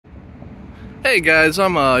Hey guys,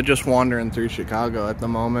 I'm just wandering through Chicago at the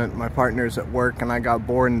moment. My partner's at work and I got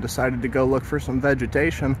bored and decided to go look for some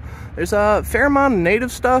vegetation. There's a fair amount of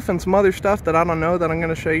native stuff and some other stuff that I don't know that I'm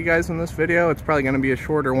going to show you guys in this video. It's probably going to be a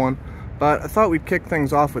shorter one, but I thought we'd kick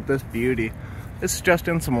things off with this beauty. This is just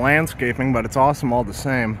in some landscaping, but it's awesome all the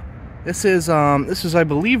same. This is I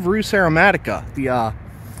believe Rus aromatica.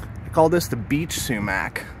 I call this the beach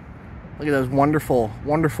sumac. Look at those wonderful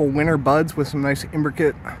winter buds with some nice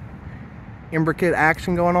imbricate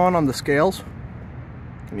action going on the scales.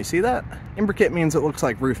 Can you see that? Imbricate means it looks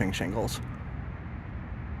like roofing shingles.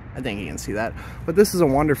 I think you can see that. But this is a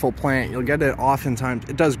wonderful plant. You'll get it oftentimes.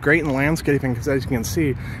 It does great in landscaping because, as you can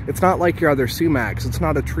see, it's not like your other sumacs. It's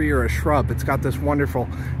not a tree or a shrub. It's got this wonderful,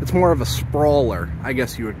 it's more of a sprawler, I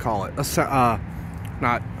guess you would call it.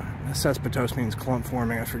 Not cespitose means clump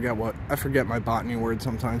forming. I forget my botany word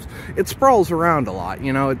sometimes. It sprawls around a lot,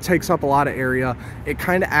 you know. It takes up a lot of area. It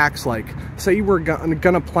kind of acts like, say you were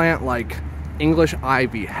gonna plant like English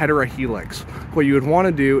ivy, heterohelix. What you would want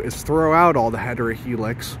to do is throw out all the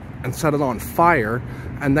heterohelix and set it on fire,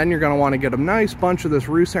 and then you're going to want to get a nice bunch of this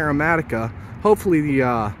Rus aromatica. Hopefully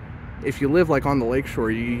if you live like on the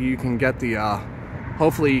lakeshore, you can get the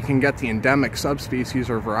hopefully you can get the endemic subspecies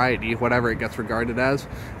or variety, whatever it gets regarded as,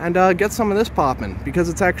 and get some of this popping, because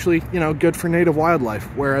it's actually, you know, good for native wildlife,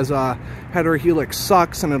 whereas heterohelix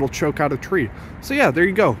sucks and it'll choke out a tree. So yeah, there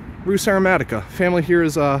you go. Rus aromatica. Family here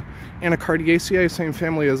is Anacardiaceae, same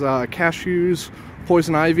family as cashews,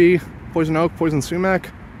 poison ivy, poison oak, poison sumac,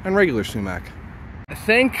 and regular sumac. I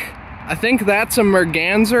think that's a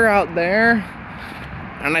merganser out there,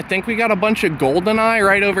 and I think we got a bunch of goldeneye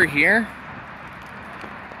right over here.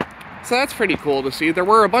 So that's pretty cool to see. There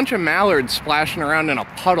were a bunch of mallards splashing around in a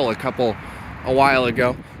puddle a while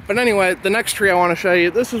ago. But anyway, the next tree I want to show you,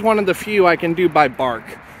 this is one of the few I can do by bark.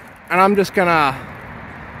 And I'm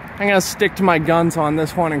gonna stick to my guns on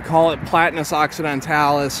this one and call it Platanus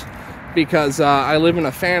occidentalis, because I live in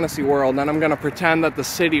a fantasy world, and I'm gonna pretend that the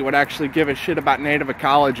city would actually give a shit about native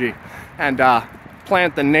ecology and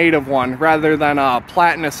plant the native one rather than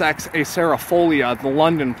Platanus x acerifolia, the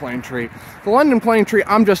London plane tree. The London plane tree,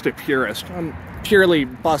 I'm just a purist. I'm purely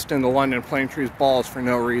busting the London plane tree's balls for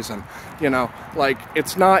no reason. You know, like,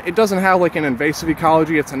 it doesn't have like an invasive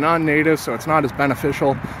ecology. It's a non-native, so it's not as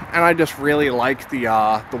beneficial. And I just really like the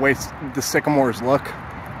way the sycamores look.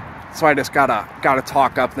 So I just gotta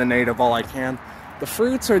talk up the native all I can. The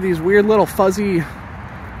fruits are these weird little fuzzy,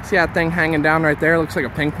 see that thing hanging down right there? It looks like a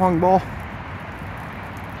ping pong ball.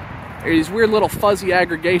 They're these weird little fuzzy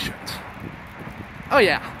aggregations. Oh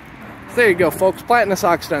yeah. So there you go, folks. Platanus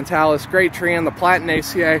occidentalis, great tree in the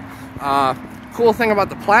Platanaceae. Cool thing about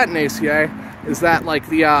the Platanaceae is that,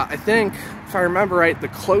 like, I think, if I remember right, the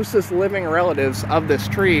closest living relatives of this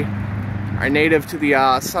tree are native to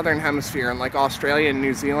the southern hemisphere, in like Australia and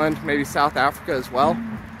New Zealand, maybe South Africa as well.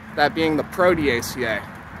 That being the Proteaceae.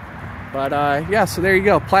 But yeah, so there you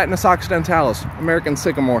go, Platanus occidentalis, American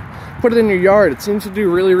sycamore. Put it in your yard. It seems to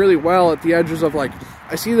do really, really well at the edges of, like,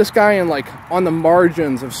 I see this guy in, like, on the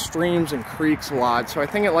margins of streams and creeks a lot, so I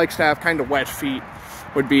think it likes to have kind of wet feet,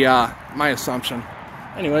 would be my assumption.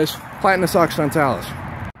 Anyways, Platanus occidentalis.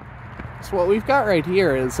 So what we've got right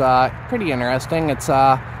here is pretty interesting. It's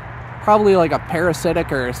probably like a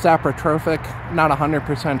parasitic or a saprotrophic. Not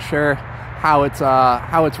 100% sure how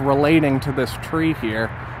it's relating to this tree here.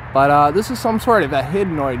 But this is some sort of a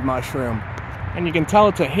hydnoid mushroom. And you can tell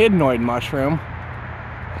it's a hydnoid mushroom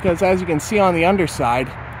because, as you can see on the underside,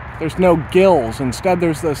 there's no gills. Instead,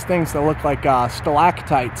 there's those things that look like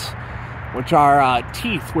stalactites, which are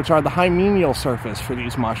teeth, which are the hymenial surface for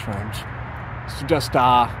these mushrooms. So just,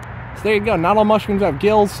 so there you go. Not all mushrooms have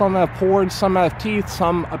gills. Some have pores, some have teeth,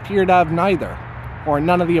 some appear to have neither, or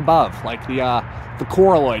none of the above, like the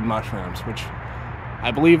coralloid mushrooms, which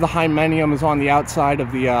I believe the hymenium is on the outside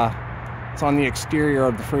of the, it's on the exterior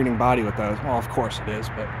of the fruiting body with those. Well, of course it is,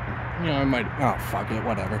 but, you know, I might, oh, fuck it,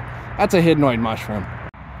 whatever. That's a hydnoid mushroom.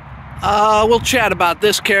 We'll chat about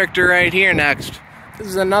this character right here next. This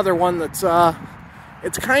is another one that's,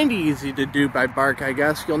 it's kind of easy to do by bark, I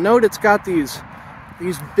guess. You'll note it's got these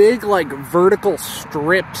big, like, vertical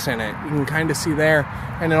strips in it. You can kind of see there.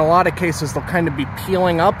 And in a lot of cases, they'll kind of be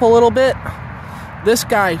peeling up a little bit. This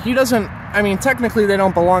guy, he doesn't, I mean, technically they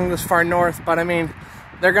don't belong this far north, but I mean,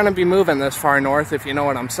 they're going to be moving this far north, if you know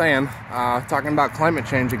what I'm saying. Talking about climate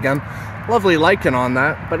change again. Lovely lichen on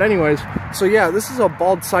that. But anyways, so yeah, this is a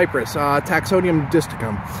bald cypress, Taxodium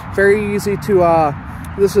disticum. Very easy to,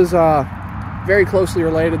 this is very closely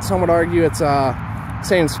related. Some would argue it's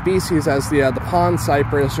same species as the pond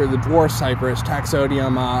cypress or the dwarf cypress,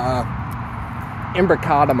 Taxodium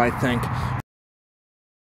imbricatum, I think.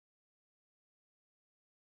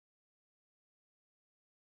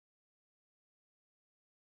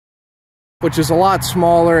 which is a lot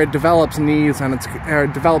smaller. It develops knees, and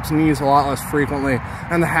it develops knees a lot less frequently,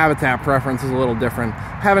 and the habitat preference is a little different.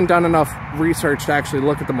 Haven't done enough research to actually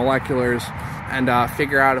look at the moleculars and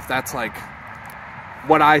figure out if that's like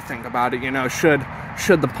what I think about it. You know, should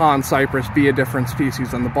the pond cypress be a different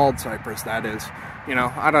species than the bald cypress, that is. You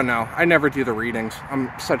know, I don't know. I never do the readings.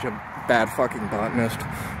 I'm such a bad fucking botanist.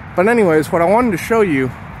 But anyways, what I wanted to show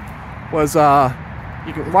you was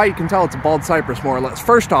why you can tell it's a bald cypress, more or less.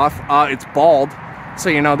 First off, it's bald, so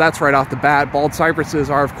you know that's right off the bat. Bald cypresses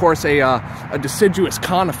are, of course, a deciduous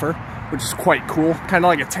conifer, which is quite cool, kind of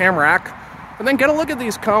like a tamarack. But then get a look at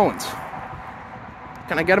these cones.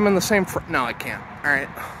 Can I get them in the same no, I can't. All right,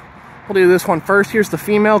 we'll do this one first. Here's the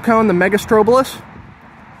female cone, the Megastrobilus.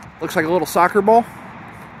 Looks like a little soccer ball.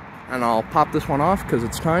 And I'll pop this one off because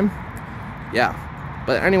it's time. Yeah.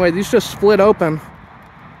 But anyway, these just split open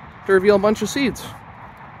to reveal a bunch of seeds.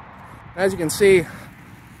 As you can see,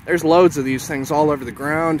 there's loads of these things all over the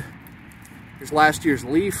ground. Here's last year's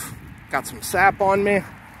leaf. Got some sap on me.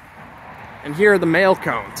 And here are the male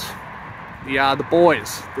cones. The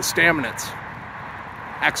boys, the staminates.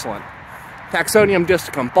 Excellent. Taxodium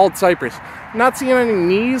disticum, bald cypress. Not seeing any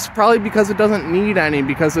knees, probably because it doesn't need any,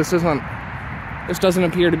 because this doesn't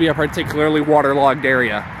appear to be a particularly waterlogged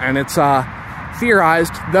area. And it's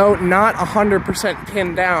theorized, though not 100%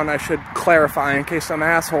 pinned down, I should clarify in case some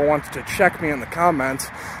asshole wants to check me in the comments,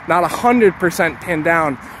 not 100% pinned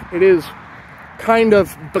down. It is kind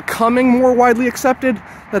of becoming more widely accepted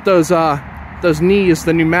that those knees,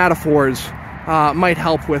 the pneumatophores, might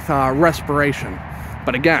help with respiration.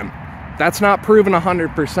 But again, that's not proven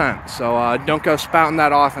 100%, so don't go spouting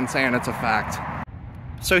that off and saying it's a fact.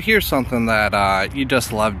 So here's something that you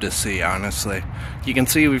just love to see, honestly. You can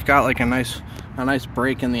see we've got like a nice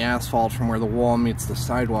break in the asphalt from where the wall meets the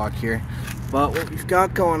sidewalk here. But what we've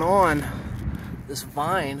got going on, this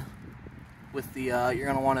vine with the, you're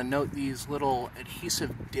gonna wanna note these little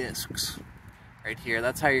adhesive discs right here.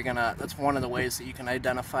 That's one of the ways that you can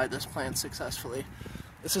identify this plant successfully.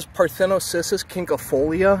 This is Parthenocissus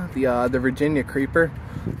kinkifolia, the Virginia creeper.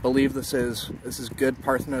 I believe this is good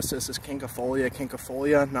Parthenocissus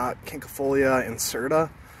kinkifolia, not Kinkifolia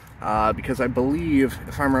incerta, because I believe,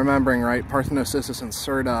 if I'm remembering right, Parthenocissus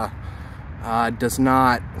incerta doesn't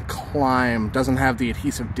have the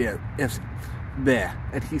adhesive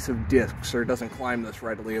discs, or doesn't climb this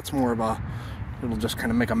readily. It's more of it'll just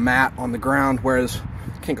kind of make a mat on the ground, whereas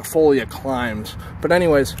Kinkifolia climbs. But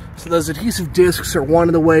anyways, so those adhesive discs are one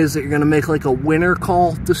of the ways that you're going to make like a winter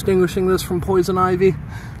call distinguishing this from poison ivy.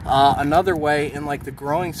 Another way in like the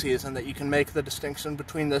growing season that you can make the distinction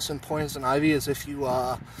between this and poison ivy is if you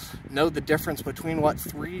know the difference between what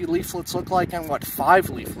 3 leaflets look like and what 5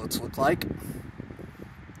 leaflets look like.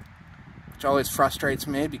 Which always frustrates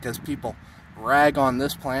me because people rag on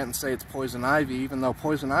this plant and say it's poison ivy, even though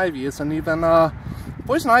poison ivy isn't even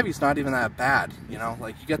poison ivy's not even that bad, you know.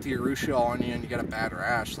 Like, you get the urushiol on you and you get a bad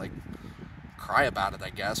rash, like, cry about it,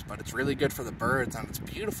 I guess, but it's really good for the birds and it's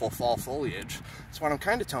beautiful fall foliage. So what I'm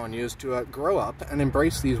kind of telling you is to grow up and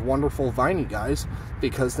embrace these wonderful viney guys,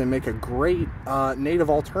 because they make a great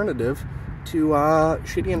native alternative to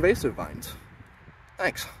shitty invasive vines.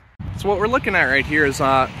 Thanks. So what we're looking at right here is,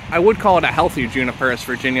 I would call it a healthy Juniperus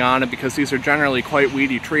virginiana, because these are generally quite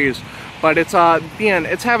weedy trees, but it's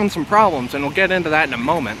having some problems, and we'll get into that in a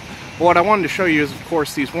moment. But what I wanted to show you is, of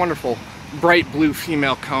course, these wonderful bright blue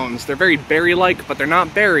female cones. They're very berry-like, but they're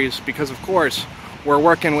not berries, because, of course, we're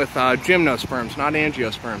working with gymnosperms, not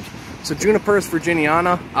angiosperms. So Juniperus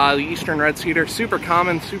virginiana, the eastern red cedar, super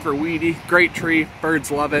common, super weedy, great tree,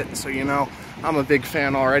 birds love it, so you know, I'm a big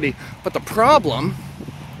fan already. But the problem...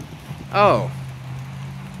 Oh,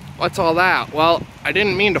 what's all that? Well, I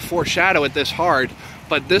didn't mean to foreshadow it this hard,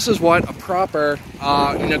 but this is what a proper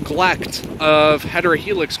neglect of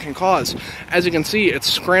heterohelix can cause. As you can see,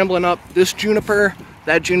 it's scrambling up this juniper,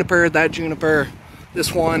 that juniper, that juniper,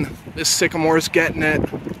 this one, this sycamore's getting it,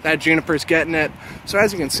 that juniper's getting it. So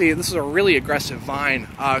as you can see, this is a really aggressive vine,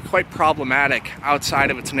 quite problematic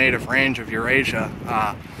outside of its native range of Eurasia.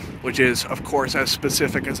 Which is, of course, as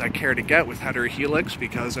specific as I care to get with heterohelix,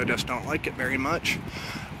 because I just don't like it very much.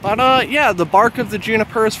 But, yeah, the bark of the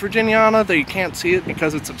Juniperus virginiana, though you can't see it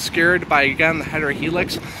because it's obscured by, again, the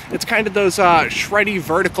heterohelix, it's kind of those shreddy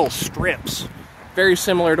vertical strips, very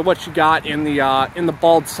similar to what you got in the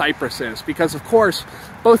bald cypresses, because, of course,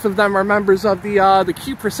 both of them are members of the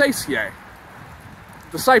Cupressaceae,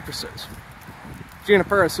 the cypresses.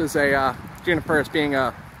 Juniperus is Juniperus being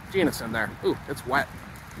a genus in there. Ooh, it's wet.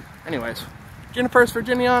 Anyways, Juniperus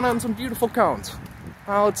virginiana and some beautiful cones.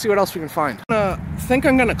 Let's see what else we can find. I think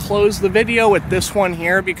I'm gonna close the video with this one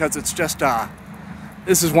here, because it's just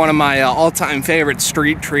This is one of my all-time favorite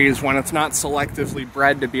street trees when it's not selectively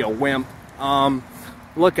bred to be a wimp.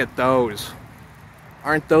 Look at those.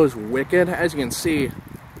 Aren't those wicked? As you can see,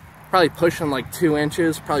 probably pushing like 2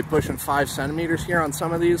 inches, probably pushing 5 centimeters here on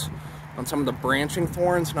some of these, on some of the branching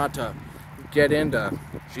thorns, not to get into,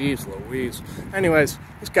 geez Louise. Anyways,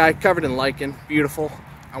 this guy covered in lichen, beautiful.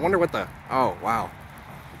 I wonder what the, oh wow.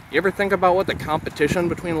 You ever think about what the competition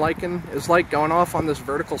between lichen is like going off on this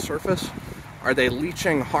vertical surface? Are they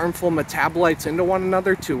leaching harmful metabolites into one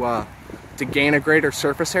another to gain a greater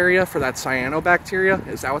surface area for that cyanobacteria?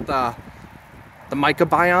 Is that what the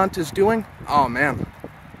mycobiont is doing? Oh man.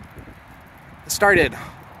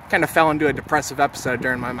 Kind of fell into a depressive episode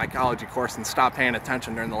during my mycology course and stopped paying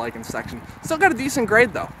attention during the lichen section. Still got a decent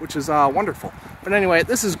grade though, which is wonderful. But anyway,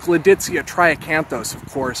 this is Gladitia triacanthos, of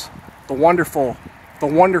course, the wonderful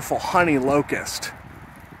honey locust.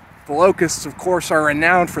 The locusts, of course, are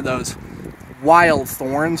renowned for those wild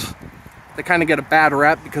thorns. They kind of get a bad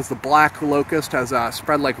rep because the black locust has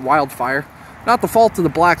spread like wildfire. Not the fault of the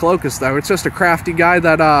black locust though, it's just a crafty guy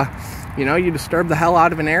that, you know, you disturb the hell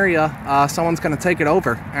out of an area, someone's going to take it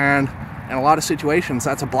over. And in a lot of situations,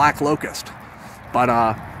 that's a black locust. But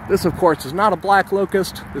this, of course, is not a black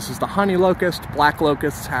locust. This is the honey locust. Black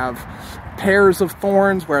locusts have pairs of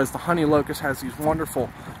thorns, whereas the honey locust has these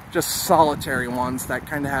wonderful, just solitary ones that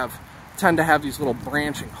kind of tend to have these little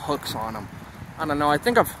branching hooks on them. I don't know. I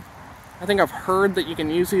think I've heard that you can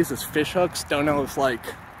use these as fish hooks. Don't know if like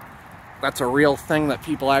that's a real thing that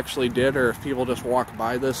people actually did, or if people just walk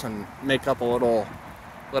by this and make up a little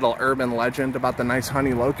urban legend about the nice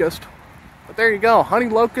honey locust. But there you go, honey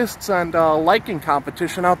locusts and lichen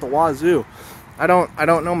competition out the wazoo. I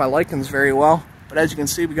don't know my lichens very well, but as you can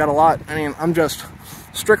see, we got a lot. I mean, I'm just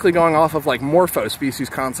strictly going off of like morpho species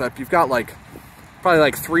concept. You've got like probably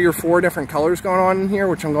like 3 or 4 different colors going on in here,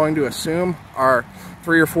 which I'm going to assume are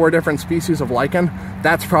 3 or 4 different species of lichen.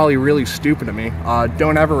 That's probably really stupid of me.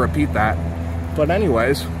 Don't ever repeat that. But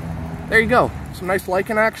anyways, there you go. Some nice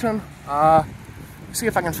lichen action. See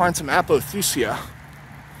if I can find some apothecia,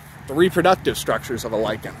 the reproductive structures of a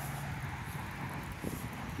lichen.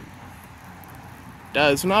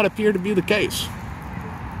 Does not appear to be the case.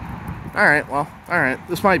 Alright, well, alright.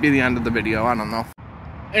 This might be the end of the video, I don't know.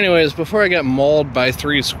 Anyways, before I get mauled by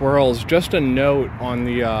 3 squirrels, just a note on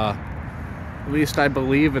the, at least I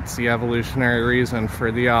believe it's the evolutionary reason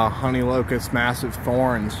for the honey locust massive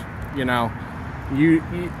thorns. You know, you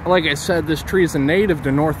like I said, this tree is a native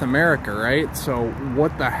to North America, right? So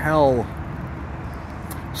what the hell?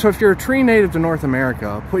 So if you're a tree native to North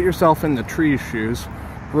America, put yourself in the tree's shoes,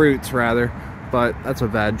 roots rather, but that's a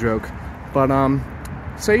bad joke. But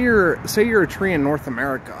say you're a tree in North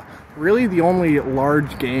America. Really, the only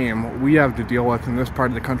large game we have to deal with in this part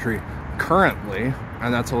of the country currently,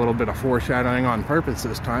 and that's a little bit of foreshadowing on purpose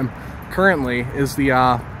this time, currently is the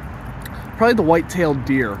probably the white-tailed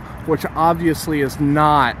deer, which obviously is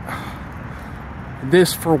not.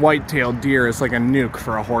 This for white-tailed deer is like a nuke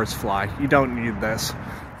for a horsefly. You don't need this.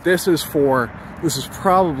 This is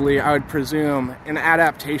probably, I would presume, an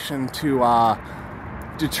adaptation to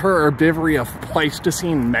deter herbivory of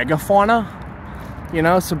Pleistocene megafauna. You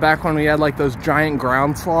know, so back when we had like those giant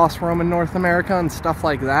ground sloths roaming North America and stuff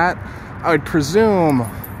like that, I would presume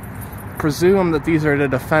that these are to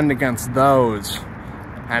defend against those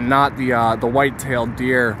and not the white-tailed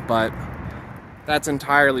deer, but that's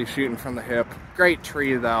entirely shooting from the hip. Great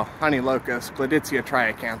tree though, honey locust, Gladitia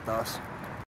triacanthos.